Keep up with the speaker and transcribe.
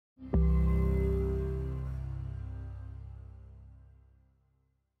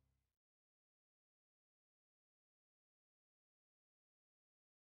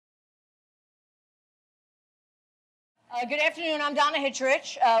Good afternoon. I'm Donna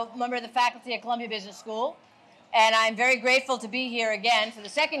Hitscherich, member of the faculty at Columbia Business School, and I'm very grateful to be here again for the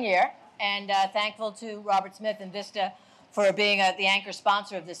second year, and thankful to Robert Smith and Vista for being the anchor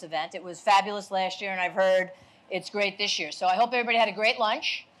sponsor of this event. It was fabulous last year, and I've heard it's great this year. So I hope everybody had a great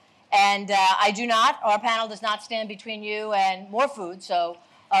lunch, and our panel does not stand between you and more food, so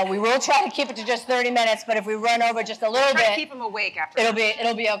we will try to keep it to just 30 minutes, but if we run over just a little bit, keep them awake after.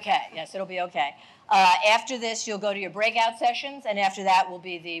 It'll be okay. Yes, it'll be okay. After this, you'll go to your breakout sessions, and after that will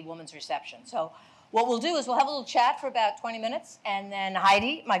be the women's reception. So what we'll do is we'll have a little chat for about 20 minutes, and then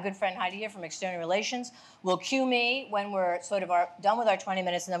Heidi, my good friend Heidi here from External Relations, will cue me when we're sort of done with our 20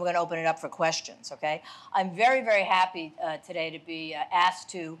 minutes, and then we're going to open it up for questions, okay? I'm very, very happy today to be asked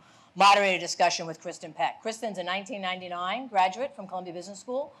to moderate a discussion with Kristin Peck. Kristin's a 1999 graduate from Columbia Business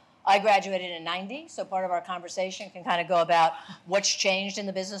School. I graduated in 90, so part of our conversation can kind of go about what's changed in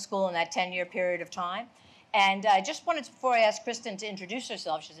the business school in that 10-year period of time. And I just wanted to, before I ask Kristin to introduce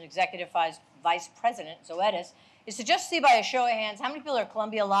herself, she's an executive vice president at Zoetis, is to just see by a show of hands, how many people are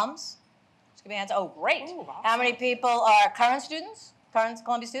Columbia alums? Just give me hands. Oh, great. Ooh, awesome. How many people are current students, current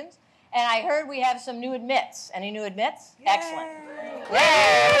Columbia students? And I heard we have some new admits. Any new admits? Yay. Excellent.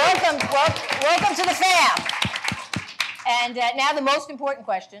 Yay. Welcome to the fam. And now the most important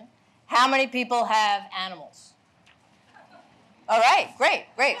question, how many people have animals? All right, great.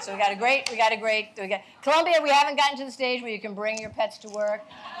 So we got Columbia, we haven't gotten to the stage where you can bring your pets to work,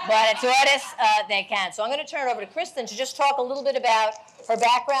 but at Zoetis, they can. So I'm going to turn it over to Kristin to just talk a little bit about her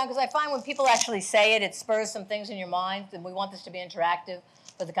background, because I find when people actually say it, it spurs some things in your mind, and we want this to be interactive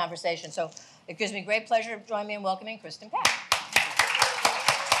for the conversation. So it gives me great pleasure to join me in welcoming Kristin Peck.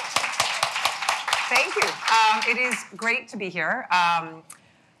 Thank you. It is great to be here.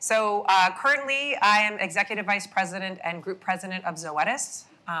 Currently, I am Executive Vice President and Group President of Zoetis.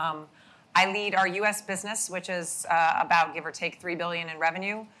 I lead our U.S. business, which is about, give or take, $3 billion in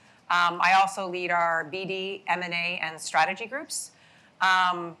revenue. I also lead our BD, M&A, and strategy groups.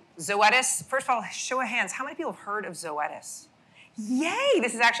 Zoetis, first of all, show of hands, how many people have heard of Zoetis? Yay!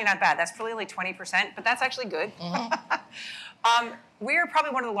 This is actually not bad. That's probably like 20%, but that's actually good. Mm-hmm. We're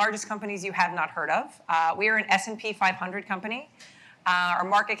probably one of the largest companies you have not heard of. We are an S&P 500 company. Our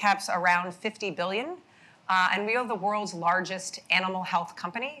market cap's around $50 billion, and we are the world's largest animal health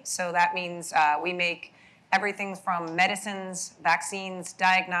company. So that means we make everything from medicines, vaccines,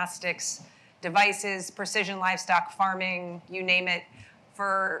 diagnostics, devices, precision livestock farming, you name it,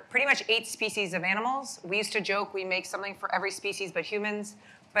 for pretty much 8 species of animals. We used to joke we make something for every species but humans,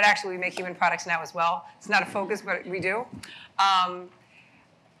 but actually we make human products now as well. It's not a focus, but we do.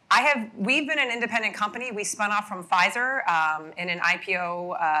 We've been an independent company. We spun off from Pfizer in an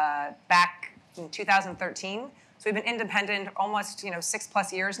IPO back in 2013. So we've been independent almost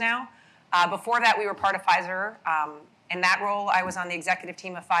 6+ years now. Before that, we were part of Pfizer. In that role, I was on the executive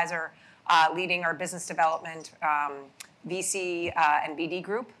team of Pfizer, leading our business development, VC and BD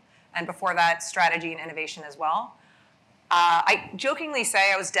group. And before that, strategy and innovation as well. I jokingly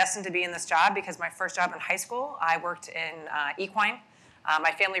say I was destined to be in this job because my first job in high school, I worked in equine.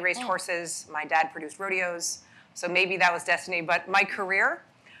 My family raised horses. My dad produced rodeos. So maybe that was destiny. But my career,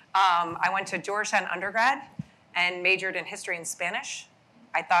 I went to Georgetown undergrad and majored in history and Spanish.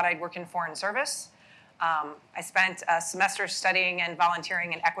 I thought I'd work in foreign service. I spent a semester studying and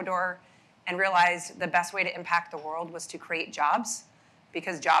volunteering in Ecuador and realized the best way to impact the world was to create jobs,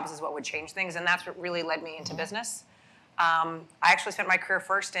 because jobs is what would change things. And that's what really led me into business. I actually spent my career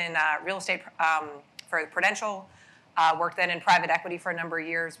first in real estate for Prudential, worked then in private equity for a number of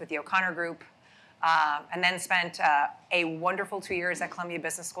years with the O'Connor Group, and then spent a wonderful 2 years at Columbia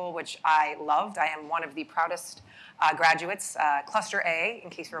Business School, which I loved. I am one of the proudest graduates, Cluster A,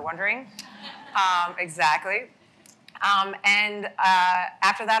 in case you're wondering. Exactly. And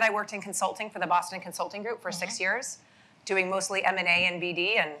after that, I worked in consulting for the Boston Consulting Group for 6 years, doing mostly M&A and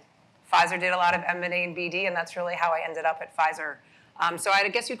BD, and Pfizer did a lot of M&A and BD, and that's really how I ended up at Pfizer. So I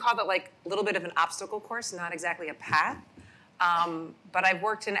guess you'd call that like a little bit of an obstacle course, not exactly a path. But I've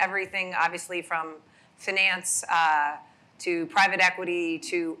worked in everything, obviously, from finance to private equity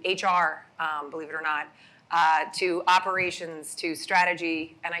to HR, believe it or not, to operations to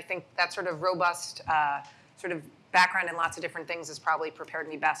strategy. And I think that sort of robust sort of background in lots of different things has probably prepared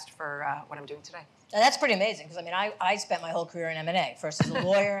me best for what I'm doing today. And that's pretty amazing, because I mean, I spent my whole career in M&A, first as a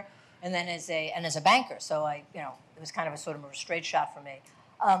lawyer and then as a banker. So it was kind of a sort of a straight shot for me.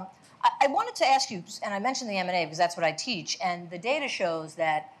 I wanted to ask you, and I mentioned the M&A because that's what I teach, and the data shows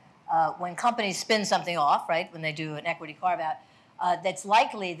that when companies spin something off, right, when they do an equity carve-out, that's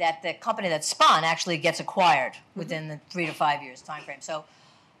likely that the company that spun actually gets acquired within the 3 to 5 years time frame. So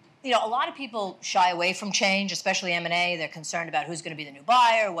a lot of people shy away from change, especially M&A. They're concerned about who's going to be the new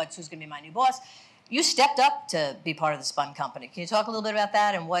buyer, who's going to be my new boss. You stepped up to be part of the spun company. Can you talk a little bit about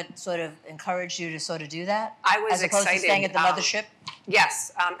that and what sort of encouraged you to sort of do that? I was as opposed excited. To staying at the mothership?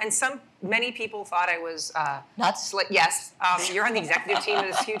 Yes, and many people thought I was nuts. Yes, you're on the executive team of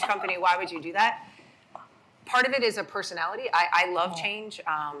this huge company. Why would you do that? Part of it is a personality. I love change.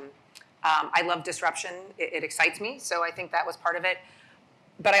 I love disruption. It excites me. So I think that was part of it.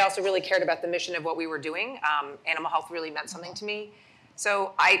 But I also really cared about the mission of what we were doing. Animal health really meant something to me.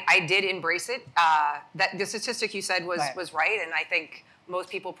 So I did embrace it. That the statistic you said was right, and I think most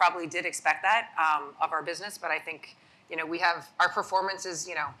people probably did expect that of our business. But I think we have our performance is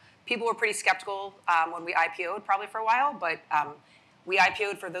people were pretty skeptical when we IPO'd probably for a while, but we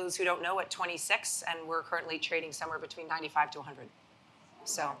IPO'd, for those who don't know, at 26, and we're currently trading somewhere between 95 to 100.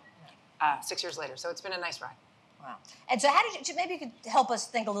 So 6 years later, so it's been a nice ride. Wow. And so how did you, maybe you could help us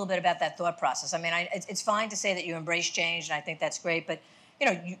think a little bit about that thought process. I mean, it's fine to say that you embrace change, and I think that's great, but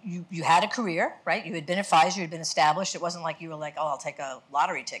you had a career, right? You had been at Pfizer, you had been established. It wasn't like you were like, oh, I'll take a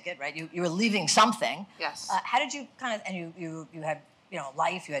lottery ticket, right? You were leaving something. Yes. How did you kind of, and you had,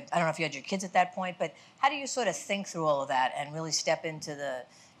 life, you had, I don't know if you had your kids at that point, but how do you sort of think through all of that and really step into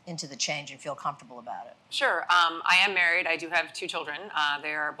the change and feel comfortable about it? Sure. I am married. I do have 2 children.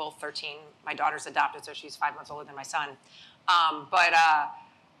 They are both 13. My daughter's adopted, so she's 5 months older than my son.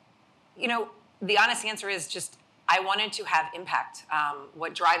 The honest answer is just I wanted to have impact.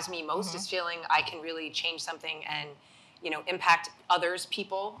 What drives me most is feeling I can really change something and, impact others,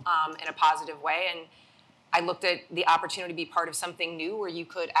 people in a positive way. And I looked at the opportunity to be part of something new where you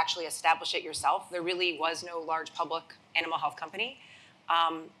could actually establish it yourself. There really was no large public animal health company.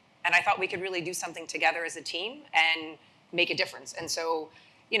 And I thought we could really do something together as a team and make a difference. And so,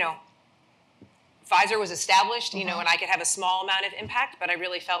 Pfizer was established, and I could have a small amount of impact, but I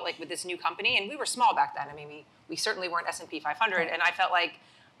really felt like with this new company, and we were small back then. I mean, we certainly weren't S&P 500, and I felt like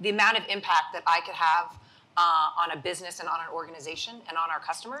the amount of impact that I could have on a business and on an organization and on our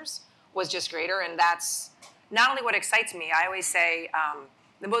customers was just greater. And that's not only what excites me. I always say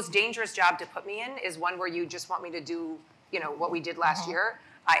the most dangerous job to put me in is one where you just want me to do, what we did last year.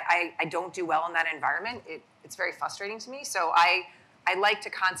 I don't do well in that environment. It's very frustrating to me. So I like to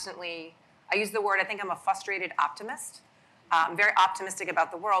constantly, I use the word, I think I'm a frustrated optimist. I'm very optimistic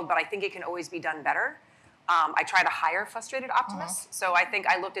about the world, but I think it can always be done better. I try to hire frustrated optimists. So I think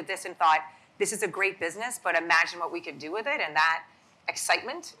I looked at this and thought, this is a great business, but imagine what we could do with it. And that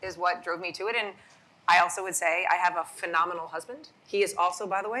excitement is what drove me to it. And I also would say I have a phenomenal husband. He is also,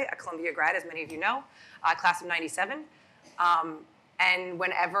 by the way, a Columbia grad, as many of you know, class of 97. And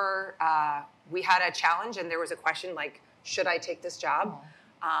whenever we had a challenge and there was a question like, should I take this job?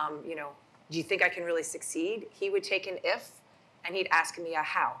 Do you think I can really succeed? He would take an if, and he'd ask me a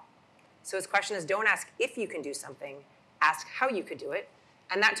how. So his question is, don't ask if you can do something, ask how you could do it.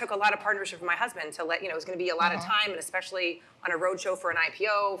 And that took a lot of partnership from my husband to let, it was going to be a lot of time, and especially on a roadshow for an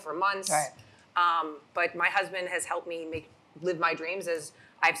IPO for months. Right. But my husband has helped me live my dreams as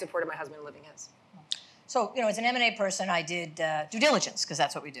I've supported my husband living his. So, as an M&A person, I did due diligence, because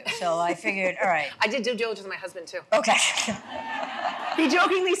that's what we do. So I figured, all right. I did due diligence with my husband, too. Okay. He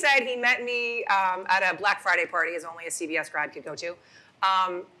jokingly said he met me at a Black Friday party, as only a CBS grad could go to.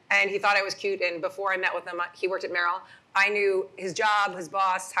 And he thought I was cute, and before I met with him, he worked at Merrill. I knew his job, his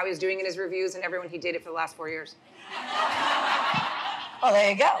boss, how he was doing in his reviews, and everyone he dated for the last 4 years. Well,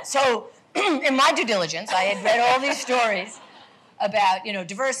 there you go. So in my due diligence, I had read all these stories about,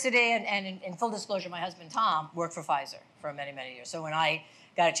 diversity, and in full disclosure, my husband, Tom, worked for Pfizer for many, many years. So when I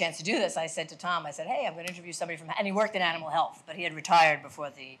got a chance to do this, I said to Tom, I said, hey, I'm going to interview somebody and he worked in animal health, but he had retired before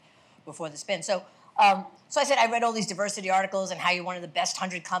the spin. So I said, I read all these diversity articles and how you're one of the best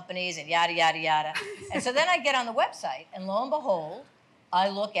 100 companies and yada, yada, yada. And so then I get on the website, and lo and behold, I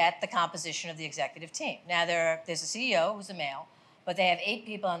look at the composition of the executive team. Now, there's a CEO who's a male, but they have 8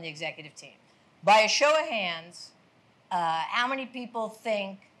 people on the executive team. By a show of hands, how many people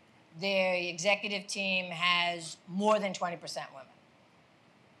think their executive team has more than 20% women?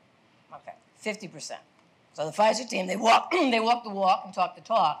 Okay, 50%. So the Pfizer team, they walk the walk and talk the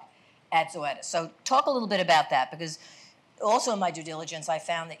talk at Zoetis. So talk a little bit about that, because also in my due diligence, I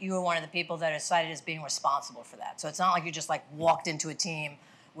found that you were one of the people that are cited as being responsible for that. So it's not like you just walked into a team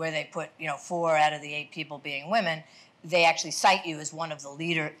where they put 4 out of the 8 people being women. They actually cite you as one of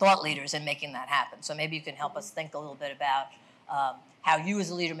the thought leaders in making that happen. So maybe you can help us think a little bit about how you as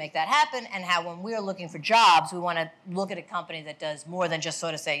a leader make that happen, and how when we're looking for jobs, we want to look at a company that does more than just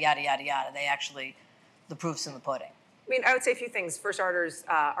sort of say yada, yada, yada. They actually, the proof's in the pudding. I mean, I would say a few things. For starters,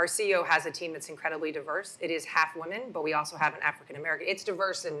 our CEO has a team that's incredibly diverse. It is half women, but we also have an African American. It's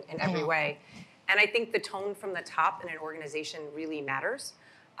diverse in every way. And I think the tone from the top in an organization really matters.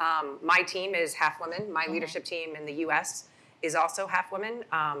 My team is half women. My leadership team in the US is also half women.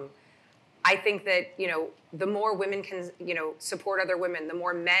 I think that, the more women can, support other women, the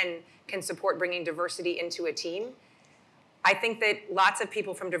more men can support bringing diversity into a team. I think that lots of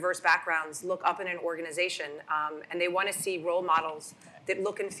people from diverse backgrounds look up in an organization and they want to see role models that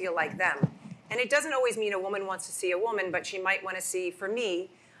look and feel like them. And it doesn't always mean a woman wants to see a woman, but she might want to see, for me,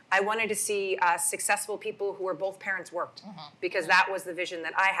 I wanted to see successful people who were both parents worked, because that was the vision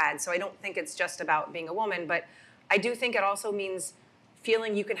that I had. So I don't think it's just about being a woman, but I do think it also means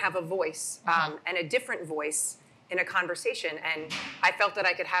feeling you can have a voice and a different voice in a conversation. And I felt that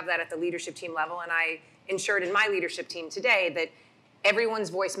I could have that at the leadership team level, and I ensured in my leadership team today that everyone's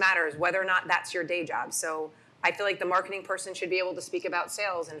voice matters, whether or not that's your day job. So I feel like the marketing person should be able to speak about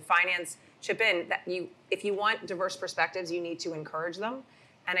sales, and finance chip in. That if you want diverse perspectives, you need to encourage them.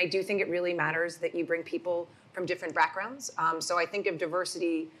 And I do think it really matters that you bring people from different backgrounds. So I think of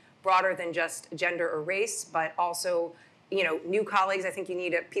diversity broader than just gender or race, but also, new colleagues. I think you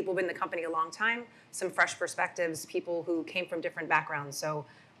need people who've been in the company a long time, some fresh perspectives, people who came from different backgrounds. So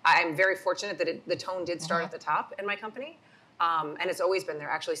I'm very fortunate that the tone did start at the top in my company. And it's always been there,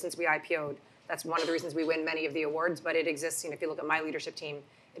 actually, since we IPO'd. That's one of the reasons we win many of the awards, but it exists. If you look at my leadership team,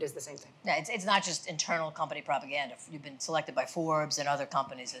 it is the same thing. Yeah, it's not just internal company propaganda. You've been selected by Forbes and other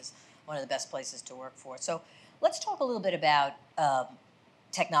companies as one of the best places to work for. So let's talk a little bit about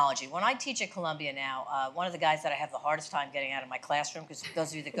technology. When I teach at Columbia now, one of the guys that I have the hardest time getting out of my classroom, because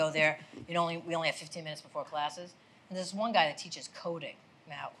those of you that go there, we only have 15 minutes before classes, and there's one guy that teaches coding.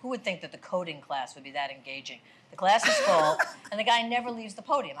 Now, who would think that the coding class would be that engaging? The class is full, and the guy never leaves the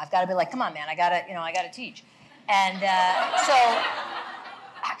podium. I've got to be like, come on, man, I gotta teach. And so,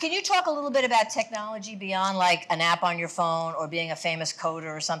 can you talk a little bit about technology beyond like an app on your phone or being a famous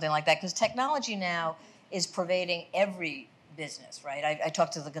coder or something like that? Because technology now is pervading every business, right? I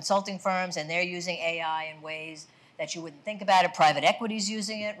talked to the consulting firms, and they're using AI in ways that you wouldn't think about it. Private equity's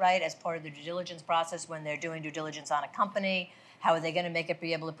using it, right, as part of the due diligence process when they're doing due diligence on a company. How are they going to make it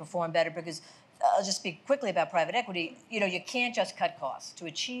be able to perform better? Because I'll just speak quickly about private equity. You can't just cut costs. To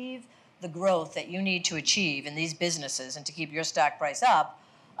achieve the growth that you need to achieve in these businesses and to keep your stock price up,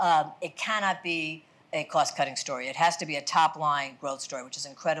 it cannot be a cost-cutting story. It has to be a top-line growth story, which is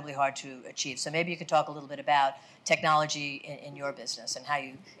incredibly hard to achieve. So maybe you could talk a little bit about technology in your business and how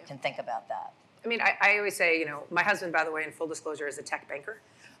you can think about that. I mean, I always say, my husband, by the way, in full disclosure, is a tech banker.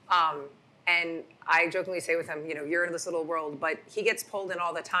 And I jokingly say with him, you're in this little world, but he gets pulled in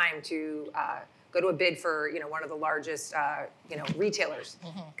all the time to go to a bid for, one of the largest, retailers.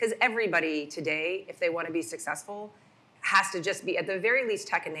 Because everybody today, if they want to be successful, has to just be at the very least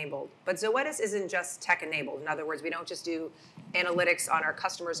tech-enabled. But Zoetis isn't just tech-enabled. In other words, we don't just do analytics on our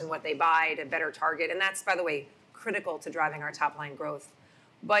customers and what they buy to better target. And that's, by the way, critical to driving our top-line growth.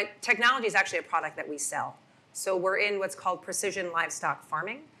 But technology is actually a product that we sell. So we're in what's called precision livestock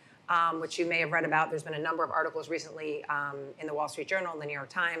farming, which you may have read about. There's been a number of articles recently in the Wall Street Journal and the New York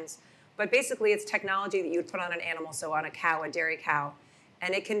Times. But basically, it's technology that you would put on an animal, so on a cow, a dairy cow,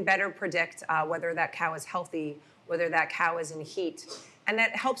 and it can better predict whether that cow is healthy, whether that cow is in heat. And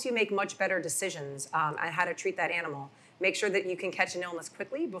that helps you make much better decisions on how to treat that animal. Make sure that you can catch an illness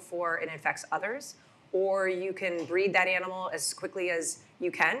quickly before it infects others, or you can breed that animal as quickly as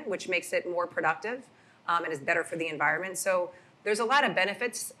you can, which makes it more productive and is better for the environment. So there's a lot of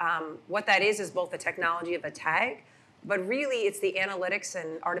benefits. What that is both the technology of a tag, but really it's the analytics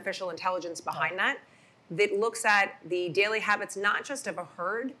and artificial intelligence behind that looks at the daily habits, not just of a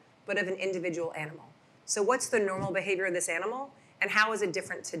herd, but of an individual animal. So what's the normal behavior of this animal, and how is it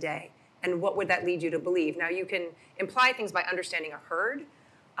different today? And what would that lead you to believe? Now, you can imply things by understanding a herd,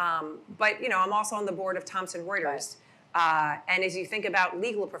 but I'm also on the board of Thomson Reuters. Right. And as you think about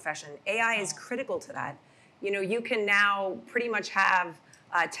legal profession, AI is critical to that. You can now pretty much have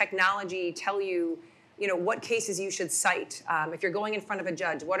technology tell you, what cases you should cite. If you're going in front of a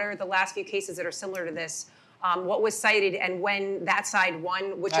judge, what are the last few cases that are similar to this? What was cited, and when that side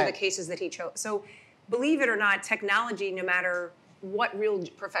won, which are the cases that he chose? So believe it or not, technology, no matter what real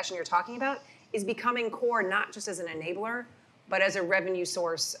profession you're talking about, is becoming core not just as an enabler, but as a revenue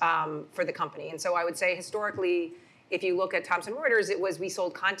source for the company. And so I would say historically, if you look at Thomson Reuters, we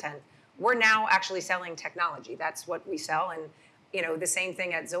sold content. We're now actually selling technology. That's what we sell. And the same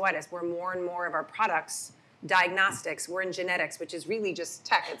thing at Zoetis. We're more and more of our products, diagnostics. We're in genetics, which is really just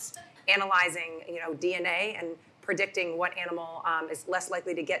tech. It's analyzing DNA and predicting what animal is less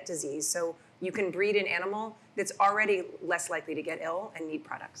likely to get disease. So you can breed an animal that's already less likely to get ill and need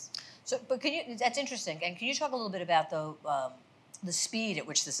products. So, but that's interesting. And can you talk a little bit about the speed at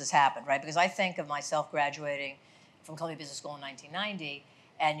which this has happened, right? Because I think of myself graduating from Columbia Business School in 1990,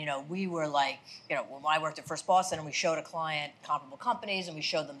 and we were like, when I worked at First Boston and we showed a client comparable companies and we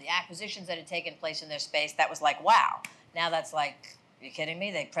showed them the acquisitions that had taken place in their space, that was like, wow. Now that's like, are you kidding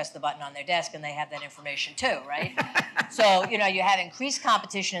me? They press the button on their desk and they have that information too, right? So, you have increased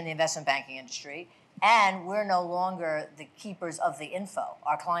competition in the investment banking industry, and we're no longer the keepers of the info.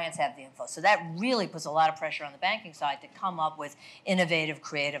 Our clients have the info. So that really puts a lot of pressure on the banking side to come up with innovative,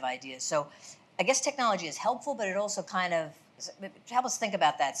 creative ideas. So I guess technology is helpful, but it also kind of, help us think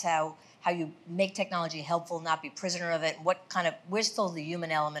about that. So how you make technology helpful, not be prisoner of it. Where's still the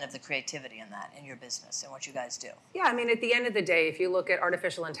human element of the creativity in that, in your business and what you guys do? Yeah, I mean, at the end of the day, if you look at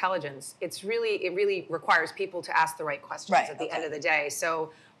artificial intelligence, it really requires people to ask the right questions at the end of the day.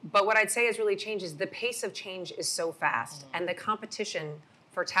 So, but what I'd say has really changed is the pace of change is so fast, and the competition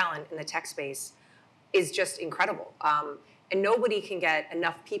for talent in the tech space is just incredible. And nobody can get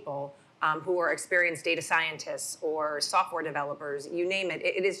enough people who are experienced data scientists or software developers, you name it.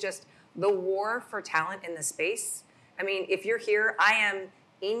 It is just the war for talent in the space. I mean, if you're here, I am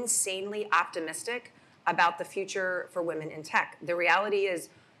insanely optimistic about the future for women in tech. The reality is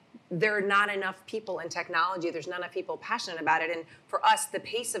there are not enough people in technology. There's not enough people passionate about it. And for us, the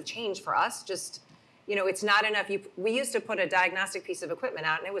pace of change for us just, it's not enough. We used to put a diagnostic piece of equipment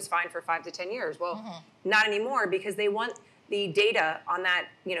out and it was fine for 5 to 10 years. Well, not anymore, because they want the data on that,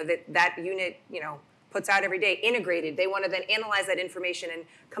 that unit, puts out every day integrated. They want to then analyze that information and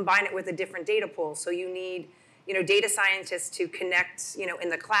combine it with a different data pool. So you need, data scientists to connect, in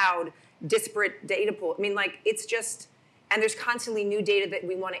the cloud, disparate data pool. I mean, it's just, and there's constantly new data that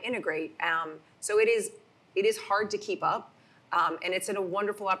we want to integrate. So it is hard to keep up, and it's a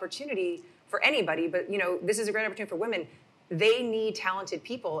wonderful opportunity for anybody. But this is a great opportunity for women. They need talented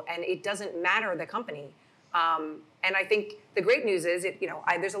people, and it doesn't matter the company. And I think the great news is,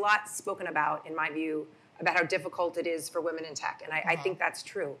 there's a lot spoken about, in my view, about how difficult it is for women in tech, and I think that's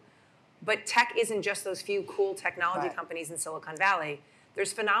true. But tech isn't just those few cool technology companies in Silicon Valley.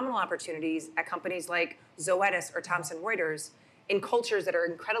 There's phenomenal opportunities at companies like Zoetis or Thomson Reuters in cultures that are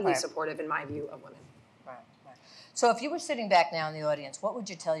incredibly supportive, in my view, of women. Right. So if you were sitting back now in the audience, what would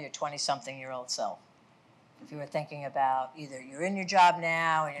you tell your 20-something-year-old self? If you were thinking about either you're in your job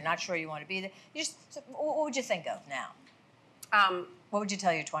now and you're not sure you want to be there, what would you think of now? What would you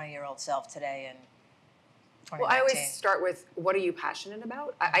tell your 20-year-old self today in 2019? Well, I always start with, what are you passionate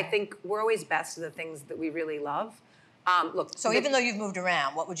about? I think we're always best at the things that we really love. So even though you've moved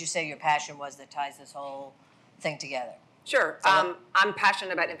around, what would you say your passion was that ties this whole thing together? Sure. I'm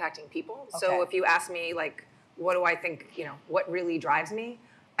passionate about impacting people. Okay. So if you ask me, what do I think, what really drives me?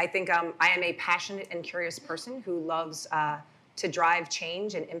 I think I am a passionate and curious person who loves to drive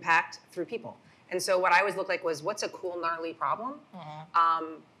change and impact through people. And so what I always looked like was, what's a cool, gnarly problem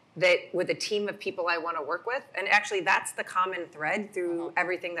that with a team of people I want to work with? And actually, that's the common thread through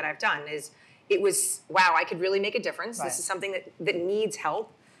everything that I've done is, it was, wow, I could really make a difference. This is something that needs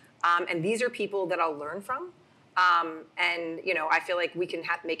help. And these are people that I'll learn from. And, I feel like we can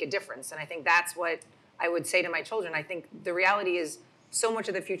make a difference. And I think that's what I would say to my children. I think the reality is, so much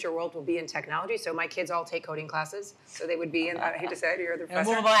of the future world will be in technology. So my kids all take coding classes. So they would be in, I hate to say it, you're the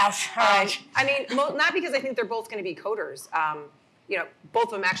professor. I mean, not because I think they're both going to be coders. Both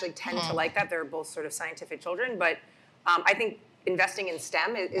of them actually tend to like that. They're both sort of scientific children. But I think investing in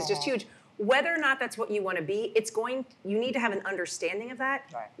STEM is just huge. Whether or not that's what you want to be, you need to have an understanding of that,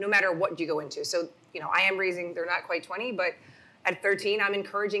 no matter what you go into. So, I am raising, they're not quite 20, but at 13, I'm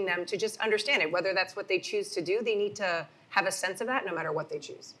encouraging them to just understand it. Whether that's what they choose to do, they need to have a sense of that no matter what they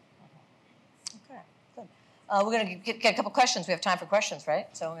choose. Okay, good. We're going to get a couple questions. We have time for questions, right?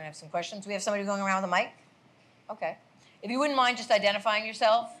 So we're going to have some questions. We have somebody going around with a mic? Okay. If you wouldn't mind just identifying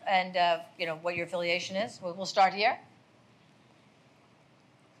yourself and, what your affiliation is, we'll start here.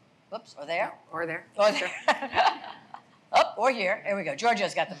 Whoops, or there? No, or there. Or there. Up, or here. There we go.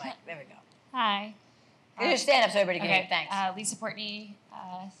 Giorgio's got the mic. There we go. Hi. Just stand up so everybody can hear you. Thanks. Lisa Portney,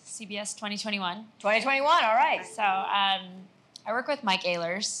 CBS 2021. 2021, all right. So I work with Mike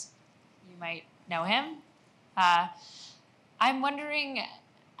Ehlers. You might know him. I'm wondering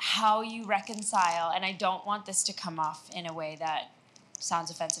how you reconcile, and I don't want this to come off in a way that sounds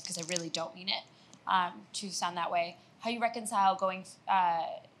offensive because I really don't mean it to sound that way, how you reconcile going,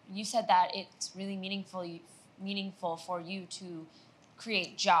 you said that it's really meaningful for you to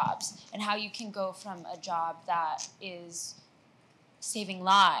create jobs, and how you can go from a job that is saving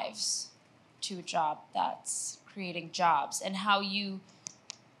lives to a job that's creating jobs, and how you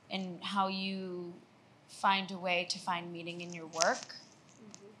find a way to find meaning in your work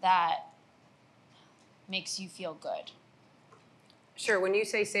that makes you feel good. Sure. When you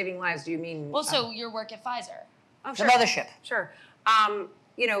say saving lives, do you mean? Well, so your work at Pfizer. Oh, The sure. mothership. Sure.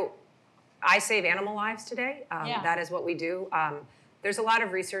 You know, I save animal lives today. Yeah. That is what we do. There's a lot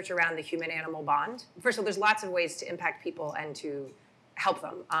of research around the human-animal bond. First of all, there's lots of ways to impact people and to help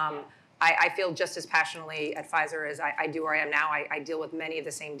them. I feel just as passionately at Pfizer as I do where I am now. I deal with many of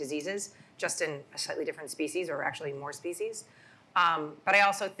the same diseases, just in a slightly different species, or actually more species. But I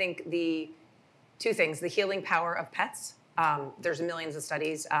also think two things, the healing power of pets. There's millions of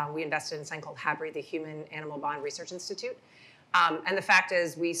studies. We invested in something called HABRI, the Human Animal Bond Research Institute. And the fact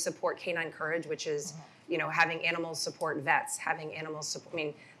is we support canine courage, which is, you know, having animals support vets, having animals support, I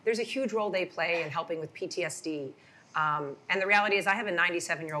mean, there's a huge role they play in helping with PTSD. And the reality is I have a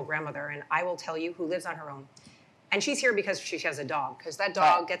 97-year-old grandmother, and I will tell you, who lives on her own. And she's here because she has a dog, because that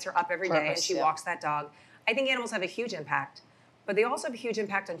dog gets her up every day and she walks that dog. I think animals have a huge impact, but they also have a huge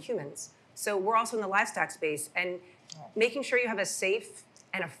impact on humans. So we're also in the livestock space, and making sure you have a safe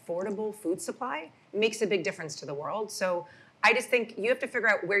and affordable food supply makes a big difference to the world. So I just think you have to figure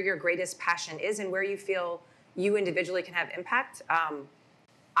out where your greatest passion is and where you feel you individually can have impact.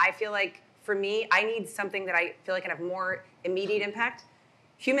 I feel like, for me, I need something that I feel like can have more immediate impact.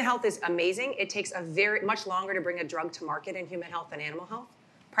 Human health is amazing. It takes much longer to bring a drug to market in human health than animal health,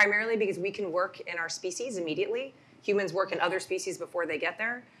 primarily because we can work in our species immediately. Humans work in other species before they get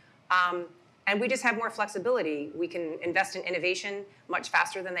there. And we just have more flexibility. We can invest in innovation much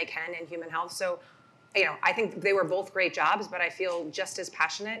faster than they can in human health. So, you know, I think they were both great jobs, but I feel just as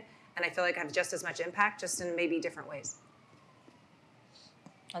passionate, and I feel like I have just as much impact, just in maybe different ways.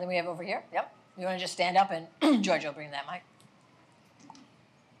 I think we have over here. Yep. You want to just stand up, and George will bring that mic.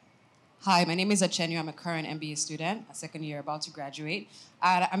 Hi, my name is Achenyo. I'm a current MBA student, a second year, about to graduate.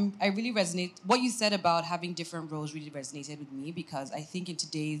 And I really resonate. What you said about having different roles really resonated with me, because I think in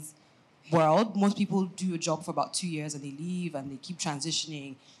today's world, most people do a job for about 2 years and they leave and they keep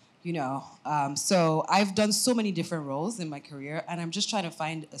transitioning, you know. So I've done so many different roles in my career, and I'm just trying to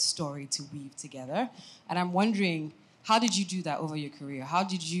find a story to weave together. And I'm wondering, how did you do that over your career? How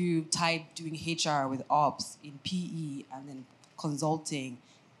did you tie doing HR with ops in PE and then consulting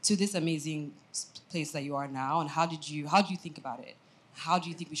to this amazing place that you are now? And how do you think about it? How do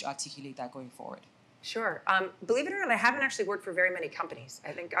you think we should articulate that going forward? Sure. Believe it or not, I haven't actually worked for very many companies.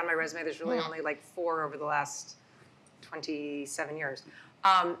 I think on my resume, there's really only like 4 over the last 27 years.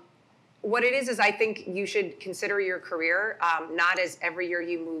 What it is I think you should consider your career not as every year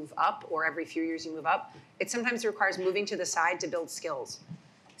you move up or every few years you move up. It sometimes requires moving to the side to build skills.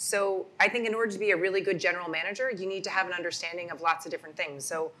 So I think in order to be a really good general manager, you need to have an understanding of lots of different things.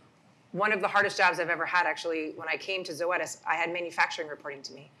 So one of the hardest jobs I've ever had, actually, when I came to Zoetis, I had manufacturing reporting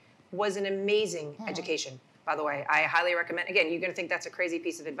to me. Was an amazing education, by the way. I highly recommend, again, you're gonna think that's a crazy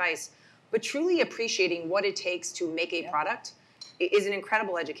piece of advice, but truly appreciating what it takes to make a product is an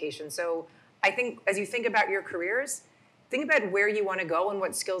incredible education. So I think as you think about your careers, think about where you wanna go and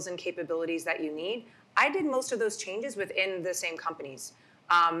what skills and capabilities that you need. I did most of those changes within the same companies.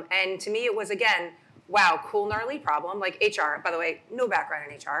 And to me, it was, again, wow, cool, gnarly problem. Like HR, by the way, no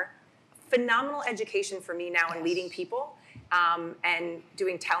background in HR. Phenomenal education for me now in leading people and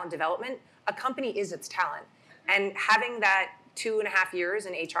doing talent development. A company is its talent. And having that 2.5 years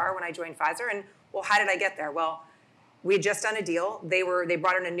in HR when I joined Pfizer, and well, how did I get there? Well, we had just done a deal. They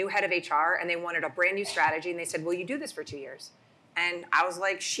brought in a new head of HR, and they wanted a brand new strategy, and they said, will you do this for 2 years? And I was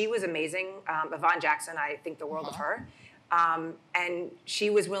like, she was amazing. Yvonne Jackson, I think the world of her. And she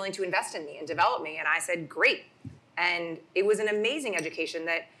was willing to invest in me and develop me. And I said, great. And it was an amazing education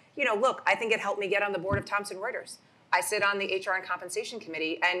that, you know, look, I think it helped me get on the board of Thomson Reuters. I sit on the HR and compensation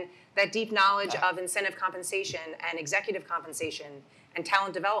committee, and that deep knowledge of incentive compensation and executive compensation and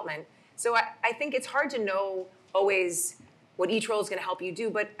talent development. So I think it's hard to know always what each role is going to help you do,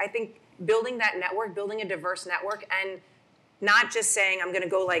 but I think building that network, building a diverse network, and not just saying I'm going to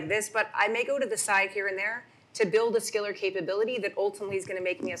go like this, but I may go to the side here and there to build a skill or capability that ultimately is going to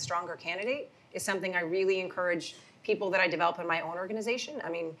make me a stronger candidate is something I really encourage people that I develop in my own organization. I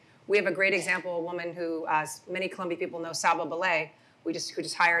mean, we have a great example, a woman who, as many Columbia people know, Saba Balay, who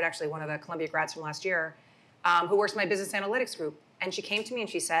just hired actually one of the Columbia grads from last year, who works in my business analytics group. And she came to me and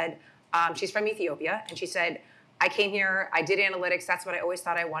she said, she's from Ethiopia, and she said, I came here, I did analytics, that's what I always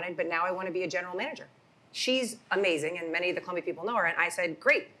thought I wanted, but now I want to be a general manager. She's amazing, and many of the Columbia people know her, and I said,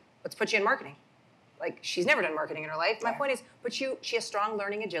 great, let's put you in marketing. like she's never done marketing in her life. My point is, but she has strong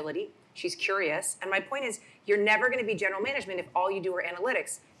learning agility. She's curious. And my point is, you're never going to be general management if all you do are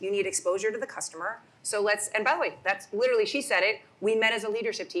analytics. You need exposure to the customer. So and by the way, that's literally, she said it. We met as a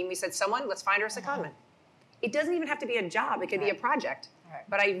leadership team. We said, let's find her a secondment. It doesn't even have to be a job. It could be a project. Right.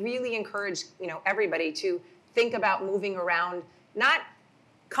 But I really encourage, everybody to think about moving around, not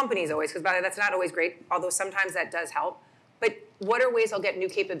companies always, because by the way, that's not always great, although sometimes that does help. But what are ways I'll get new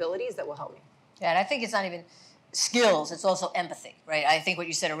capabilities that will help me? Yeah, and I think it's not even skills, it's also empathy, right? I think what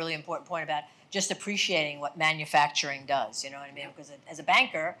you said, a really important point about just appreciating what manufacturing does, you know what I mean? Because as a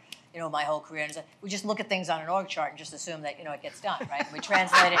banker, my whole career, we just look at things on an org chart and just assume that, it gets done, right? We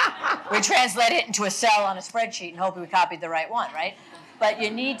translate it into a cell on a spreadsheet and hope we copied the right one, right? But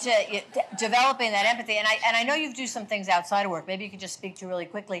you need to developing that empathy, and I know you do some things outside of work. Maybe you could just speak to really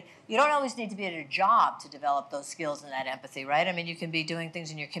quickly. You don't always need to be at a job to develop those skills and that empathy, right? I mean, you can be doing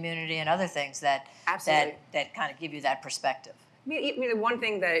things in your community and other things that kind of give you that perspective. I mean, the one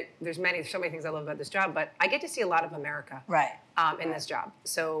thing that there's so many things I love about this job, but I get to see a lot of America, right? In this job.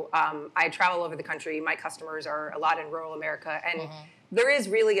 So I travel over the country. My customers are a lot in rural America, and there is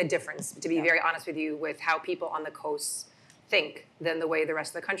really a difference, to be very honest with you, with how people on the coasts think than the way the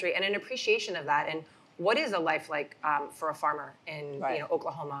rest of the country, and an appreciation of that. And what is a life like for a farmer in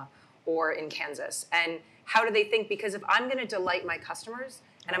Oklahoma or in Kansas? And how do they think? Because if I'm going to delight my customers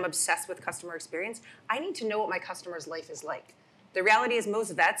and I'm obsessed with customer experience, I need to know what my customer's life is like. The reality is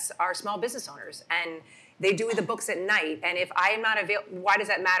most vets are small business owners, and they do the books at night. And if I am not available, why does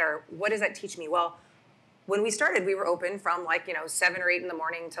that matter? What does that teach me? Well, when we started, we were open from 7 or 8 in the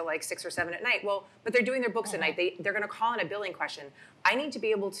morning to 6 or 7 at night. Well, but they're doing their books at night. They're going to call in a billing question. I need to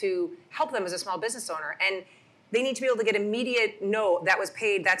be able to help them as a small business owner, and they need to be able to get immediate no, that was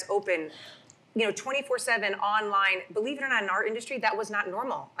paid, that's open, 24/7 online. Believe it or not, in our industry, that was not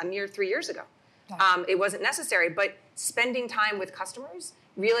normal a mere 3 years ago. It wasn't necessary, but spending time with customers,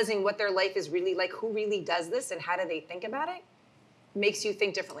 realizing what their life is really like, who really does this, and how do they think about it, makes you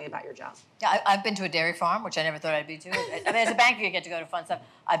think differently about your job. Yeah, I've been to a dairy farm, which I never thought I'd be to. I mean, as a banker, you get to go to fun stuff.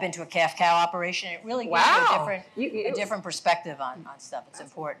 I've been to a calf cow operation. It really gives you a different perspective on stuff. It's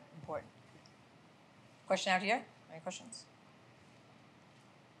important. Question out here? Any questions?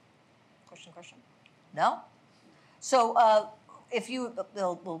 Question? No? So if you,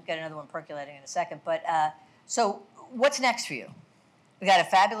 we'll get another one percolating in a second, but so what's next for you? You've got a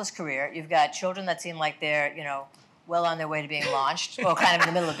fabulous career. You've got children that seem like they're, well on their way to being launched, or kind of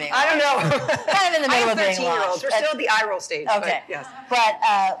in the middle of being launched. I don't know. Kind of in the middle of being launched. We're still at the eye roll stage. Okay. But yes.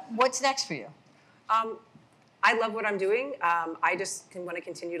 But what's next for you? I love what I'm doing. I just want to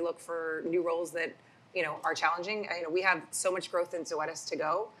continue to look for new roles that, are challenging. We have so much growth in Zoetis to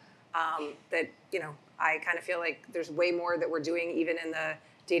go that, I kind of feel like there's way more that we're doing even in the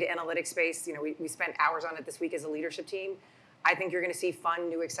data analytics space. We spent hours on it this week as a leadership team. I think you're going to see fun,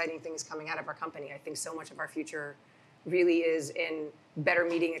 new, exciting things coming out of our company. I think so much of our future really is in better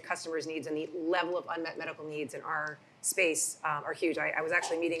meeting a customer's needs, and the level of unmet medical needs in our space are huge. I was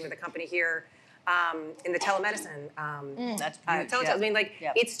actually meeting with a company here in the telemedicine. That's huge. I mean,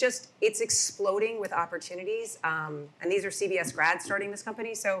 it's exploding with opportunities. And these are CBS grads starting this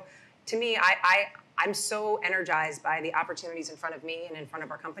company. So to me, I'm so energized by the opportunities in front of me and in front of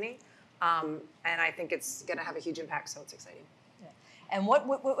our company. And I think it's going to have a huge impact, so it's exciting. Yeah. And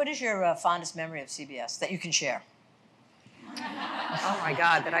what is your fondest memory of CBS that you can share? Oh my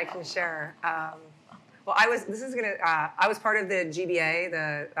God, that I can share. Well, I was part of the GBA,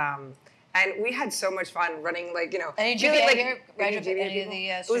 and we had so much fun running, Any GBA here? Any of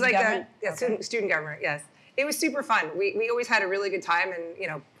the student government? Student government, yes. It was super fun. We always had a really good time,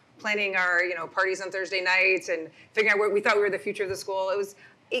 and planning our parties on Thursday nights and figuring out what we thought we were the future of the school.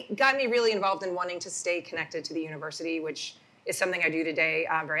 It got me really involved in wanting to stay connected to the university, which is something I do today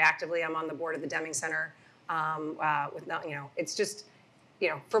very actively. I'm on the board of the Deming Center. It's just,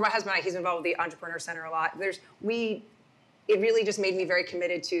 for my husband, he's involved with the Entrepreneur Center a lot. It really just made me very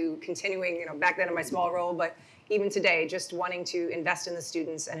committed to continuing, back then in my small role, but even today, just wanting to invest in the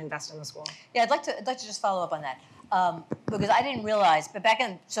students and invest in the school. Yeah, I'd like to just follow up on that. Because I didn't realize, but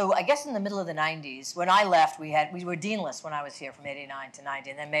so I guess in the middle of the 90s, when I left, we were deanless when I was here from 89 to 90,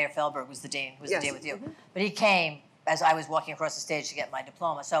 and then Mayor Fehlberg was the dean, the dean with you. Mm-hmm. But he came as I was walking across the stage to get my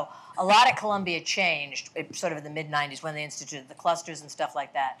diploma. So a lot at Columbia changed sort of in the mid-90s when they instituted the clusters and stuff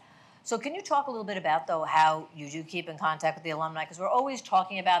like that. So can you talk a little bit about, though, how you do keep in contact with the alumni? Because we're always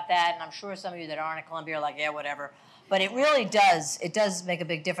talking about that, and I'm sure some of you that aren't at Columbia are like, yeah, whatever. But it really does make a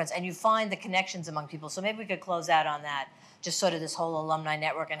big difference, and you find the connections among people. So maybe we could close out on that, just sort of this whole alumni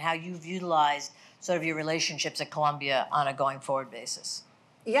network and how you've utilized sort of your relationships at Columbia on a going forward basis.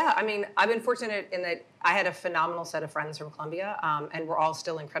 Yeah, I mean, I've been fortunate in that I had a phenomenal set of friends from Columbia, and we're all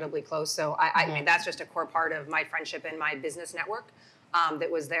still incredibly close. So I mean, that's just a core part of my friendship and my business network that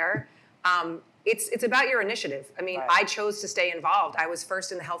was there. It's about your initiative. I mean, Right. I chose to stay involved. I was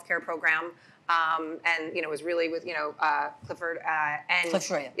first in the healthcare program, and was really with Clifford and Cliff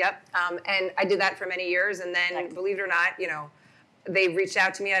Schrader. Yep, and I did that for many years, and then Right. believe it or not, they reached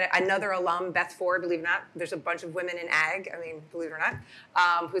out to me. Another alum, Beth Ford, believe it or not, there's a bunch of women in ag, I mean, believe it or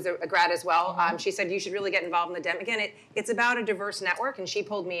not, who's a grad as well. She said, you should really get involved in the DEM. Again, it's about a diverse network, and she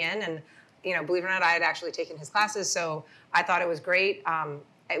pulled me in, and believe it or not, I had actually taken his classes, so I thought it was great.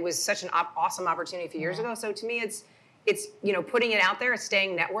 It was such an awesome opportunity a few years ago. So to me, it's putting it out there, it's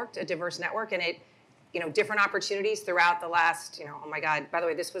staying networked, a diverse network, and different opportunities throughout the last, oh my God, by the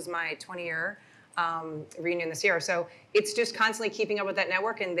way, this was my 20-year reunion this year. So it's just constantly keeping up with that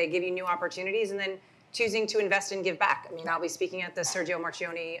network, and they give you new opportunities, and then choosing to invest and give back. I mean, I'll be speaking at the Sergio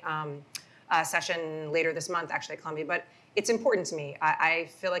Marchioni session later this month, actually at Columbia, but it's important to me. I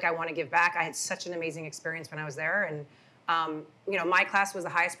feel like I want to give back. I had such an amazing experience when I was there, and my class was the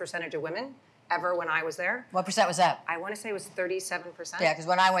highest percentage of women ever when I was there. What percent was that? I want to say it was 37%. Yeah, because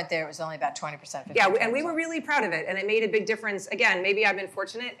when I went there, it was only about 20%. Yeah, and we were really proud of it, and it made a big difference. Again, maybe I've been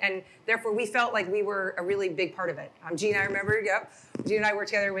fortunate, and therefore we felt like we were a really big part of it. Gene, I remember, yep. Gene and I worked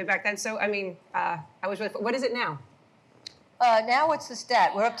together way back then. So, I mean, I was really, what is it now? Now what's the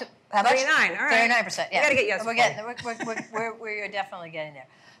stat? We're up to, how much? 39, all right. 39%, yeah. We gotta get yes. We're getting, we're definitely getting there.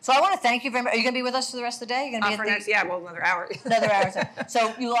 So I want to thank you very much. Are you going to be with us for the rest of the day? You're going to be For next, yeah, well, another hour. Another hour.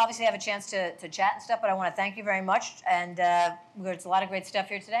 So you'll obviously have a chance to chat and stuff, but I want to thank you very much. And there's a lot of great stuff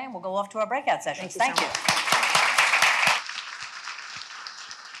here today, and we'll go off to our breakout sessions. Thank you so much.